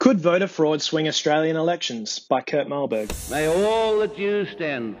Could voter fraud swing Australian elections? By Kurt MAHLBERG. May all that you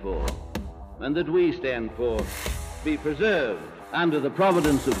stand for and that we stand for be preserved under the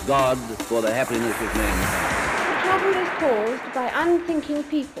providence of God for the happiness of mankind. Trouble is caused by unthinking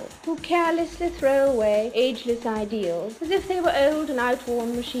people who carelessly throw away ageless ideals as if they were old and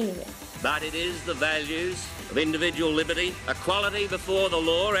outworn machinery. But it is the values of individual liberty, equality before the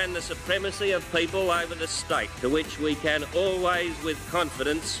law and the supremacy of people over the state to which we can always with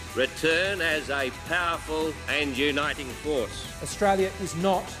confidence return as a powerful and uniting force. Australia is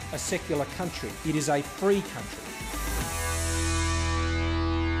not a secular country, it is a free country.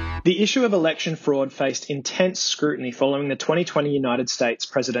 The issue of election fraud faced intense scrutiny following the 2020 United States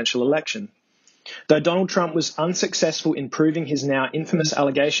presidential election. Though Donald Trump was unsuccessful in proving his now infamous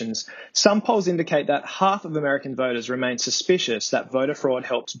allegations, some polls indicate that half of American voters remain suspicious that voter fraud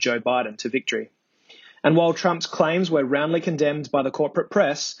helped Joe Biden to victory. And while Trump's claims were roundly condemned by the corporate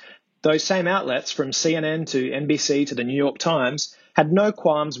press, those same outlets, from CNN to NBC to the New York Times, had no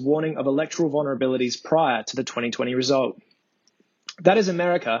qualms warning of electoral vulnerabilities prior to the 2020 result. That is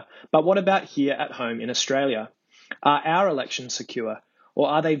America, but what about here at home in Australia? Are our elections secure? Or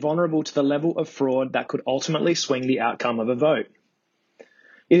are they vulnerable to the level of fraud that could ultimately swing the outcome of a vote?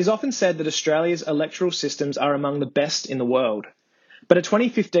 It is often said that Australia's electoral systems are among the best in the world. But a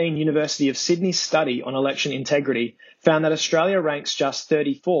 2015 University of Sydney study on election integrity found that Australia ranks just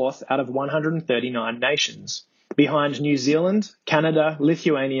 34th out of 139 nations, behind New Zealand, Canada,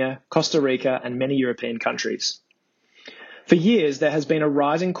 Lithuania, Costa Rica, and many European countries. For years, there has been a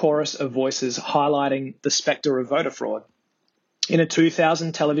rising chorus of voices highlighting the spectre of voter fraud. In a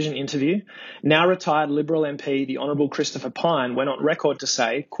 2000 television interview, now retired Liberal MP, the Honourable Christopher Pyne, went on record to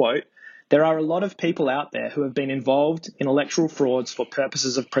say, quote, "There are a lot of people out there who have been involved in electoral frauds for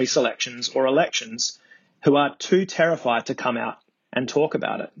purposes of pre-selections or elections who are too terrified to come out and talk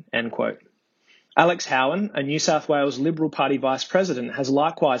about it," end quote. Alex Howan, a New South Wales Liberal Party Vice President, has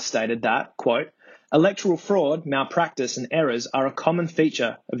likewise stated that, quote, "Electoral fraud, malpractice and errors are a common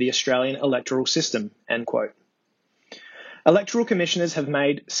feature of the Australian electoral system," end quote. Electoral commissioners have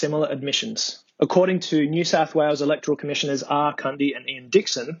made similar admissions. According to New South Wales Electoral Commissioners R. Cundy and Ian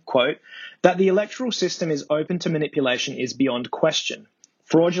Dixon, quote, "That the electoral system is open to manipulation is beyond question.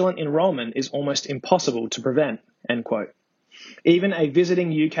 Fraudulent enrolment is almost impossible to prevent," end quote. Even a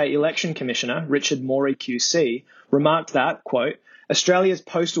visiting UK election commissioner, Richard Morey QC, remarked that, quote, "Australia's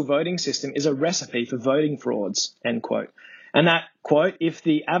postal voting system is a recipe for voting frauds," end quote. And that, quote, "If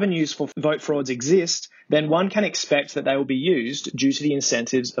the avenues for vote frauds exist, then one can expect that they will be used due to the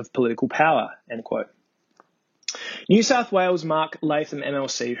incentives of political power," end quote. New South Wales Mark Latham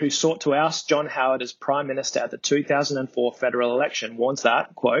MLC, who sought to oust John Howard as Prime Minister at the 2004 federal election, warns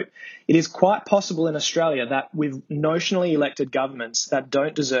that, quote, "It is quite possible in Australia that with notionally elected governments that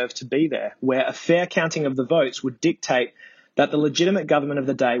don't deserve to be there, where a fair counting of the votes would dictate that the legitimate government of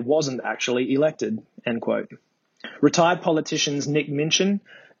the day wasn't actually elected," end quote. Retired politicians Nick Minchin,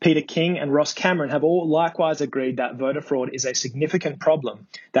 Peter King and Ross Cameron have all likewise agreed that voter fraud is a significant problem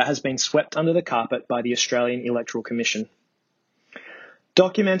that has been swept under the carpet by the Australian Electoral Commission.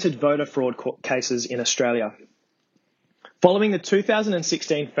 Documented voter fraud cases in Australia. Following the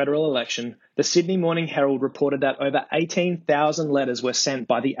 2016 federal election, the Sydney Morning Herald reported that over 18,000 letters were sent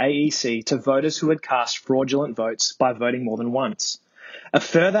by the AEC to voters who had cast fraudulent votes by voting more than once. A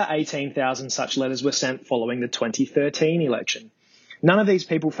further 18,000 such letters were sent following the 2013 election. None of these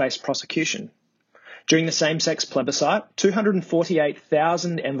people faced prosecution. During the same-sex plebiscite,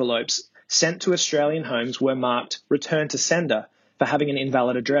 248,000 envelopes sent to Australian homes were marked "Return to Sender" for having an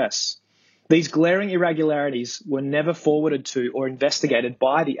invalid address. These glaring irregularities were never forwarded to or investigated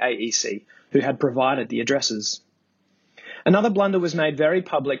by the AEC, who had provided the addresses. Another blunder was made very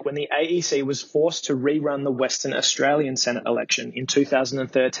public when the AEC was forced to rerun the Western Australian Senate election in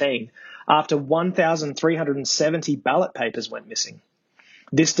 2013 after 1,370 ballot papers went missing.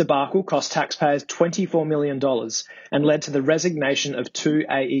 This debacle cost taxpayers $24 million and led to the resignation of 2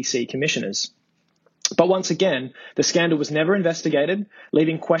 AEC commissioners. But once again, the scandal was never investigated,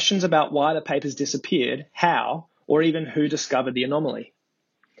 leaving questions about why the papers disappeared, how, or even who discovered the anomaly.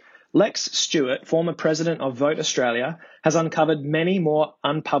 Lex Stewart, former president of Vote Australia, has uncovered many more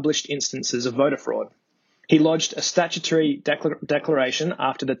unpublished instances of voter fraud. He lodged a statutory declaration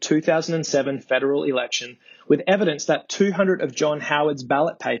after the 2007 federal election with evidence that 200 of John Howard's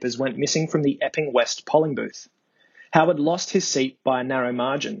ballot papers went missing from the Epping West polling booth. Howard lost his seat by a narrow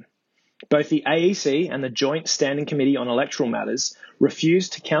margin. Both the AEC and the Joint Standing Committee on Electoral Matters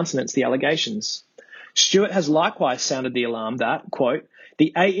refused to countenance the allegations. Stewart has likewise sounded the alarm that, quote,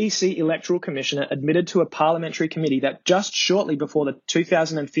 the AEC Electoral Commissioner admitted to a parliamentary committee that just shortly before the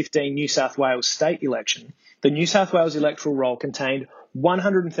 2015 New South Wales state election, the New South Wales electoral roll contained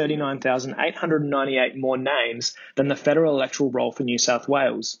 139,898 more names than the federal electoral roll for New South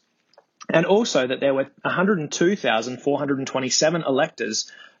Wales, and also that there were 102,427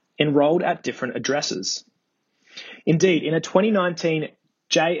 electors enrolled at different addresses. Indeed, in a 2019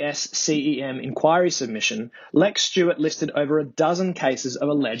 JSCEM inquiry submission, Lex Stewart listed over a dozen cases of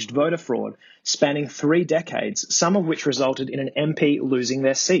alleged voter fraud, spanning 3 decades, some of which resulted in an MP losing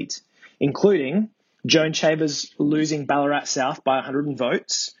their seat, including Joan Chambers losing Ballarat South by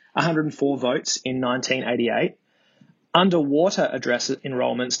 104 votes in 1988, underwater address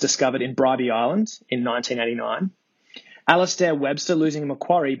enrolments discovered in Bribie Island in 1989, Alastair Webster losing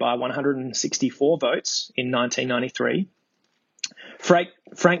Macquarie by 164 votes in 1993,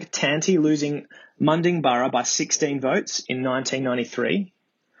 Frank Tanti losing Mundingborough by 16 votes in 1993,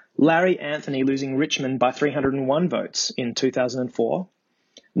 Larry Anthony losing Richmond by 301 votes in 2004,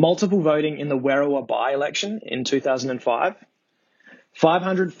 multiple voting in the Werriwa by-election in 2005,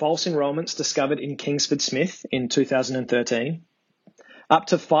 500 false enrolments discovered in Kingsford Smith in 2013, up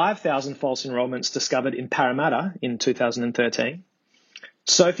to 5,000 false enrolments discovered in Parramatta in 2013,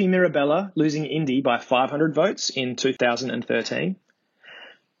 Sophie Mirabella losing Indy by 500 votes in 2013,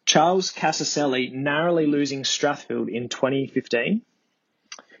 Charles Casaselli narrowly losing Strathfield in 2015,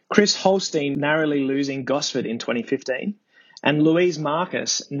 Chris Holstein narrowly losing Gosford in 2015, and Louise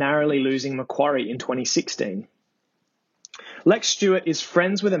Marcus narrowly losing Macquarie in 2016. Lex Stewart is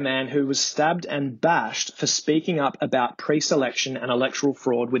friends with a man who was stabbed and bashed for speaking up about pre-selection and electoral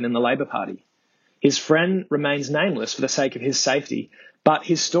fraud within the Labor Party. His friend remains nameless for the sake of his safety, but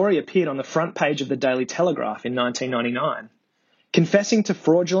his story appeared on the front page of the Daily Telegraph in 1999. Confessing to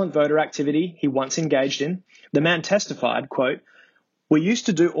fraudulent voter activity he once engaged in, the man testified, quote, "We used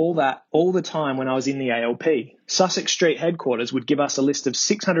to do all that all the time when I was in the ALP. Sussex Street headquarters would give us a list of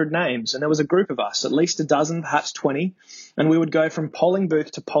 600 names, and there was a group of us, at least a dozen, perhaps 20, and we would go from polling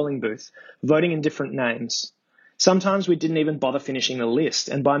booth to polling booth, voting in different names. Sometimes we didn't even bother finishing the list,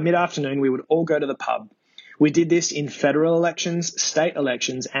 and by mid-afternoon we would all go to the pub. We did this in federal elections, state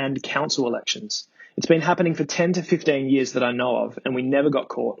elections, and council elections. It's been happening for 10 to 15 years that I know of, and we never got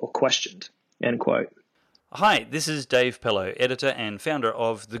caught or questioned." End quote. Hi, this is Dave Pello, editor and founder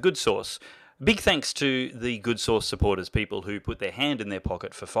of The Good Source. Big thanks to the Good Source supporters, people who put their hand in their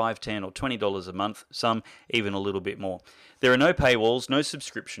pocket for $5, $10 or $20 a month, some even a little bit more. There are no paywalls, no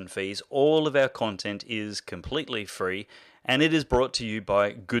subscription fees. All of our content is completely free, and it is brought to you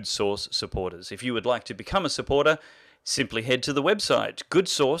by Good Source supporters. If you would like to become a supporter, simply head to the website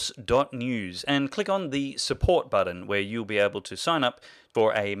goodsource.news and click on the support button where you'll be able to sign up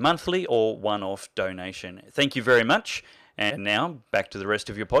for a monthly or one-off donation. Thank you very much. And now, back to the rest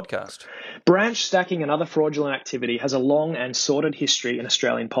of your podcast. Branch stacking and other fraudulent activity has a long and sordid history in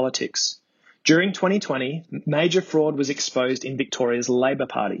Australian politics. During 2020, major fraud was exposed in Victoria's Labor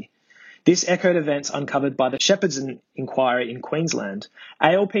Party. This echoed events uncovered by the Shepparton inquiry in Queensland.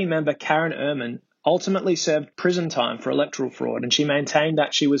 ALP member Karen Ehrman ultimately served prison time for electoral fraud, and she maintained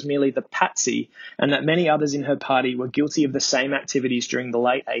that she was merely the patsy and that many others in her party were guilty of the same activities during the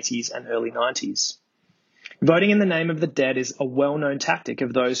late 80s and early 90s. Voting in the name of the dead is a well-known tactic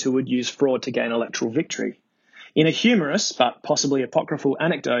of those who would use fraud to gain electoral victory. In a humorous, but possibly apocryphal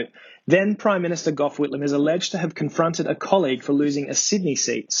anecdote, then Prime Minister Gough Whitlam is alleged to have confronted a colleague for losing a Sydney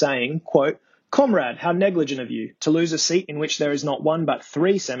seat, saying, quote, "Comrade, how negligent of you. To lose a seat in which there is not one but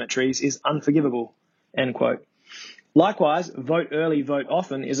 3 cemeteries is unforgivable." End quote. Likewise, vote early, vote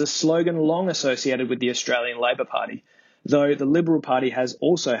often is a slogan long associated with the Australian Labor Party, though the Liberal Party has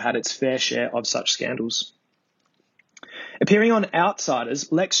also had its fair share of such scandals. Appearing on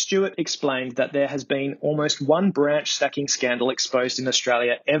Outsiders, Lex Stewart explained that there has been almost one branch stacking scandal exposed in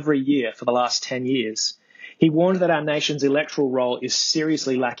Australia every year for the last 10 years. He warned that our nation's electoral roll is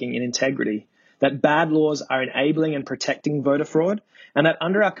seriously lacking in integrity, that bad laws are enabling and protecting voter fraud, and that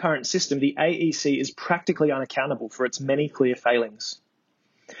under our current system, the AEC is practically unaccountable for its many clear failings.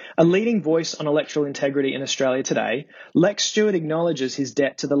 A leading voice on electoral integrity in Australia today, Lex Stewart acknowledges his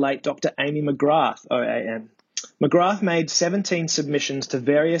debt to the late Dr. Amy McGrath, OAM. McGrath made 17 submissions to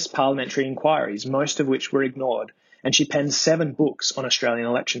various parliamentary inquiries, most of which were ignored, and she penned 7 books on Australian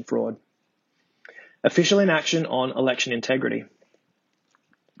election fraud. Official inaction on election integrity.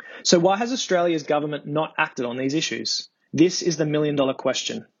 So why has Australia's government not acted on these issues? This is the million-dollar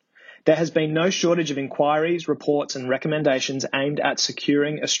question. There has been no shortage of inquiries, reports and recommendations aimed at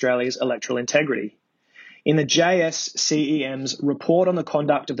securing Australia's electoral integrity. In the JSCEM's report on the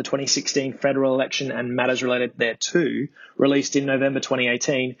conduct of the 2016 federal election and matters related thereto, released in November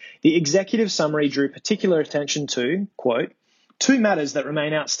 2018, the executive summary drew particular attention to, quote, two matters that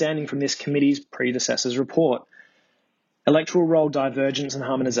remain outstanding from this committee's predecessor's report: electoral roll divergence and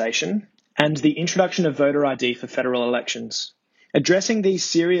harmonisation, and the introduction of voter ID for federal elections. Addressing these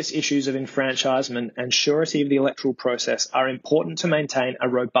serious issues of enfranchisement and surety of the electoral process are important to maintain a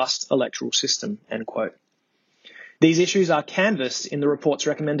robust electoral system, end quote. These issues are canvassed in the report's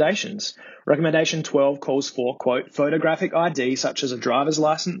recommendations. Recommendation 12 calls for, quote, photographic ID such as a driver's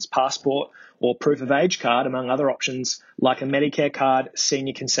license, passport, or proof of age card, among other options like a Medicare card,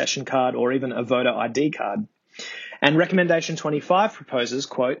 senior concession card, or even a voter ID card. And Recommendation 25 proposes,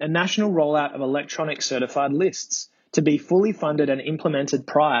 quote, a national rollout of electronic certified lists to be fully funded and implemented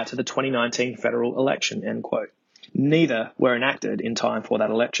prior to the 2019 federal election, end quote. Neither were enacted in time for that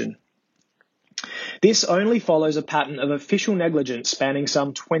election. This only follows a pattern of official negligence spanning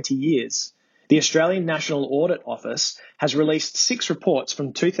some 20 years. The Australian National Audit Office has released 6 reports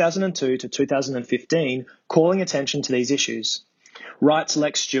from 2002 to 2015 calling attention to these issues. Writes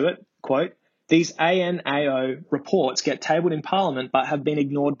Lex Stewart, quote, these ANAO reports get tabled in Parliament but have been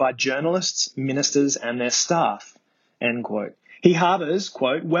ignored by journalists, ministers and their staff, end quote. He harbours,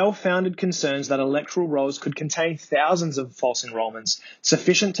 quote, well-founded concerns that electoral rolls could contain thousands of false enrolments,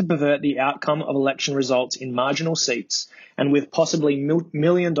 sufficient to pervert the outcome of election results in marginal seats, and with possibly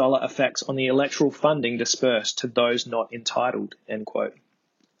million-dollar effects on the electoral funding dispersed to those not entitled, end quote.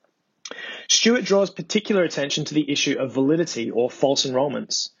 Stewart draws particular attention to the issue of validity or false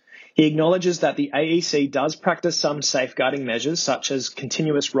enrolments. He acknowledges that the AEC does practice some safeguarding measures such as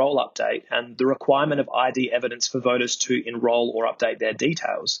continuous roll update and the requirement of ID evidence for voters to enrol or update their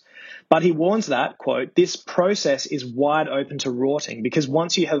details. But he warns that, quote, this process is wide open to rorting because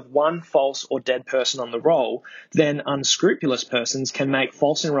once you have one false or dead person on the roll, then unscrupulous persons can make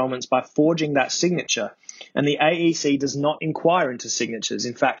false enrolments by forging that signature. And the AEC does not inquire into signatures.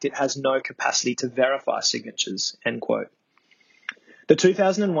 In fact, it has no capacity to verify signatures, end quote. The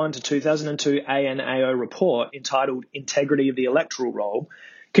 2001 to 2002 ANAO report, entitled Integrity of the Electoral Roll,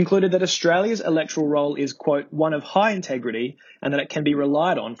 concluded that Australia's electoral roll is, quote, one of high integrity and that it can be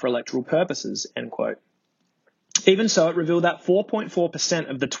relied on for electoral purposes, end quote. Even so, it revealed that 4.4%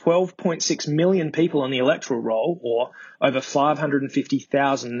 of the 12.6 million people on the electoral roll, or over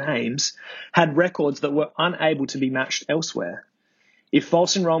 550,000 names, had records that were unable to be matched elsewhere. If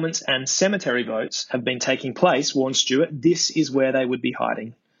false enrolments and cemetery votes have been taking place, warned Stewart, this is where they would be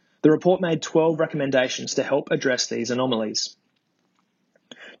hiding. The report made 12 recommendations to help address these anomalies.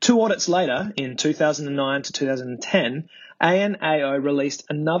 2 audits later, in 2009 to 2010, ANAO released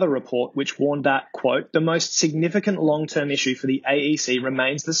another report which warned that, quote, the most significant long-term issue for the AEC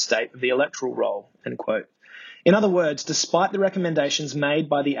remains the state of the electoral roll, end quote. In other words, despite the recommendations made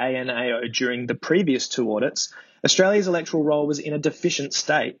by the ANAO during the previous 2 audits, Australia's electoral roll was in a deficient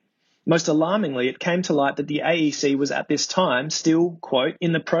state. Most alarmingly, it came to light that the AEC was at this time still, quote,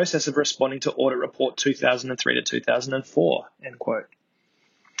 in the process of responding to Audit Report 2003 to 2004, end quote.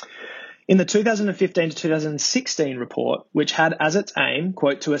 In the 2015 to 2016 report, which had as its aim,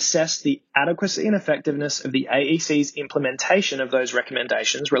 quote, to assess the adequacy and effectiveness of the AEC's implementation of those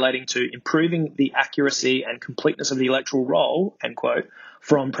recommendations relating to improving the accuracy and completeness of the electoral roll, end quote,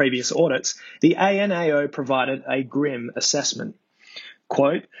 from previous audits, the ANAO provided a grim assessment.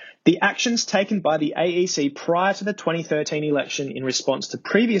 Quote, the actions taken by the AEC prior to the 2013 election in response to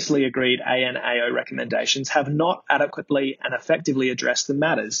previously agreed ANAO recommendations have not adequately and effectively addressed the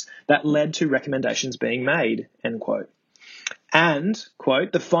matters that led to recommendations being made, end quote. And,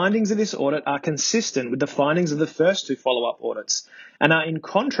 quote, the findings of this audit are consistent with the findings of the first 2 follow-up audits and are in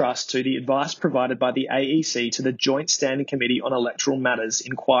contrast to the advice provided by the AEC to the Joint Standing Committee on Electoral Matters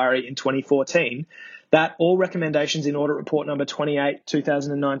inquiry in 2014 that all recommendations in Audit Report number 28,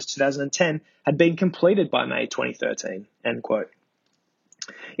 2009 to 2010 had been completed by May 2013, end quote.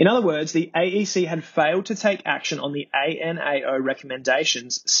 In other words, the AEC had failed to take action on the ANAO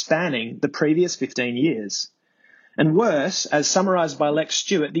recommendations spanning the previous 15 years. And worse, as summarised by Lex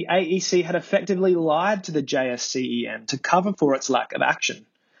Stewart, the AEC had effectively lied to the JSCEM to cover for its lack of action.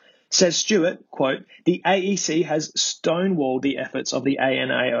 Says Stewart, quote, the AEC has stonewalled the efforts of the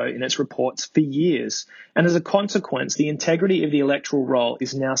ANAO in its reports for years, and as a consequence, the integrity of the electoral roll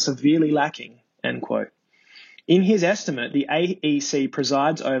is now severely lacking, end quote. In his estimate, the AEC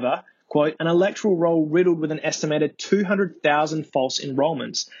presides over, quote, an electoral roll riddled with an estimated 200,000 false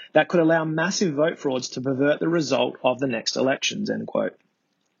enrolments that could allow massive vote frauds to pervert the result of the next elections, end quote.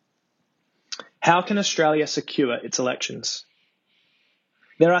 How can Australia secure its elections?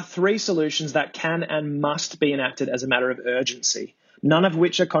 There are three solutions that can and must be enacted as a matter of urgency, none of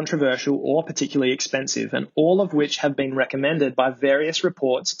which are controversial or particularly expensive, and all of which have been recommended by various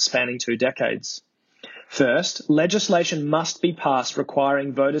reports spanning 2 decades. First, legislation must be passed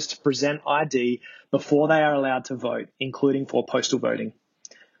requiring voters to present ID before they are allowed to vote, including for postal voting.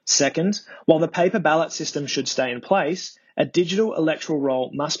 Second, while the paper ballot system should stay in place, a digital electoral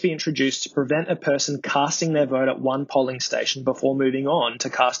roll must be introduced to prevent a person casting their vote at one polling station before moving on to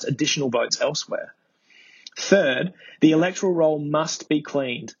cast additional votes elsewhere. Third, the electoral roll must be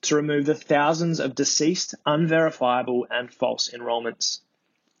cleaned to remove the thousands of deceased, unverifiable and false enrolments.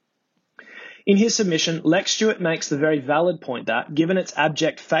 In his submission, Lex Stewart makes the very valid point that, given its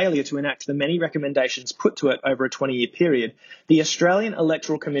abject failure to enact the many recommendations put to it over a 20-year period, the Australian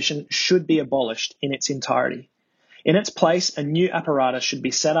Electoral Commission should be abolished in its entirety. In its place, a new apparatus should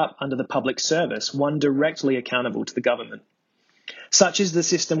be set up under the public service, one directly accountable to the government. Such is the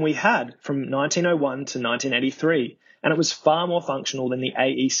system we had from 1901 to 1983, and it was far more functional than the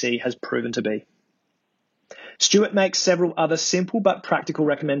AEC has proven to be. Stewart makes several other simple but practical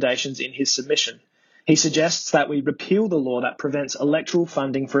recommendations in his submission. He suggests that we repeal the law that prevents electoral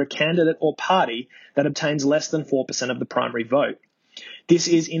funding for a candidate or party that obtains less than 4% of the primary vote. This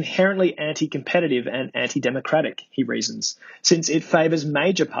is inherently anti-competitive and anti-democratic, he reasons, since it favours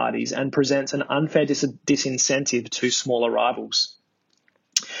major parties and presents an unfair disincentive to smaller rivals.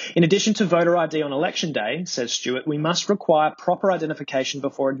 In addition to voter ID on election day, says Stewart, we must require proper identification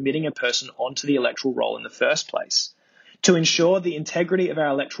before admitting a person onto the electoral roll in the first place. To ensure the integrity of our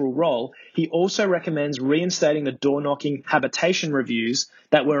electoral roll, he also recommends reinstating the door-knocking habitation reviews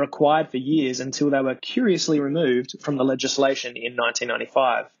that were required for years until they were curiously removed from the legislation in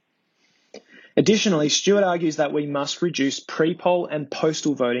 1995. Additionally, Stewart argues that we must reduce pre-poll and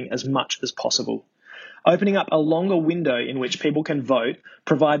postal voting as much as possible. Opening up a longer window in which people can vote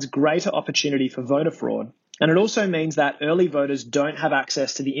provides greater opportunity for voter fraud, and it also means that early voters don't have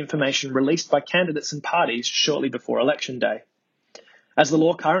access to the information released by candidates and parties shortly before election day. As the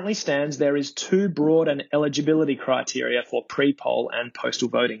law currently stands, there is too broad an eligibility criteria for pre-poll and postal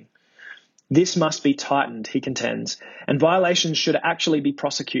voting. This must be tightened, he contends, and violations should actually be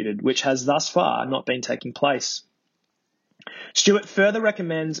prosecuted, which has thus far not been taking place. Stewart further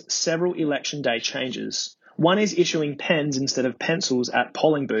recommends several election day changes. One is issuing pens instead of pencils at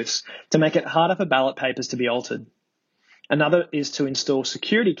polling booths to make it harder for ballot papers to be altered. Another is to install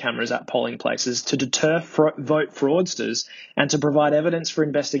security cameras at polling places to deter vote fraudsters and to provide evidence for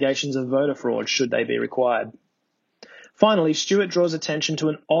investigations of voter fraud should they be required. Finally, Stewart draws attention to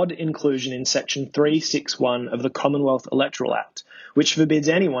an odd inclusion in Section 361 of the Commonwealth Electoral Act, which forbids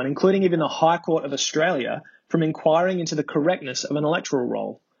anyone, including even the High Court of Australia, from inquiring into the correctness of an electoral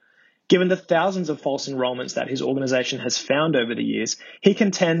roll. Given the thousands of false enrolments that his organisation has found over the years, he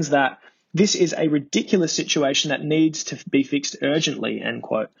contends that this is a ridiculous situation that needs to be fixed urgently, end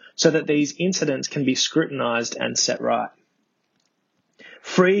quote, so that these incidents can be scrutinised and set right.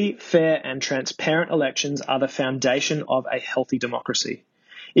 Free, fair and transparent elections are the foundation of a healthy democracy.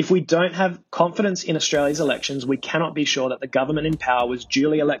 If we don't have confidence in Australia's elections, we cannot be sure that the government in power was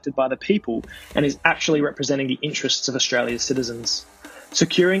duly elected by the people and is actually representing the interests of Australia's citizens.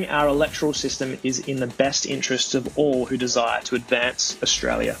 Securing our electoral system is in the best interests of all who desire to advance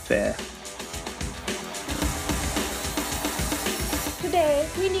Australia fair. Today,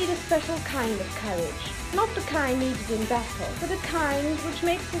 we need a special kind of courage. Not the kind needed in battle, but a kind which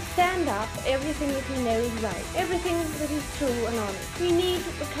makes us stand up for everything that we know is right, everything that is true and honest. We need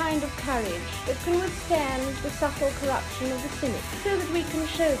the kind of courage that can withstand the subtle corruption of the cynic, so that we can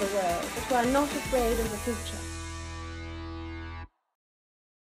show the world that we are not afraid of the future.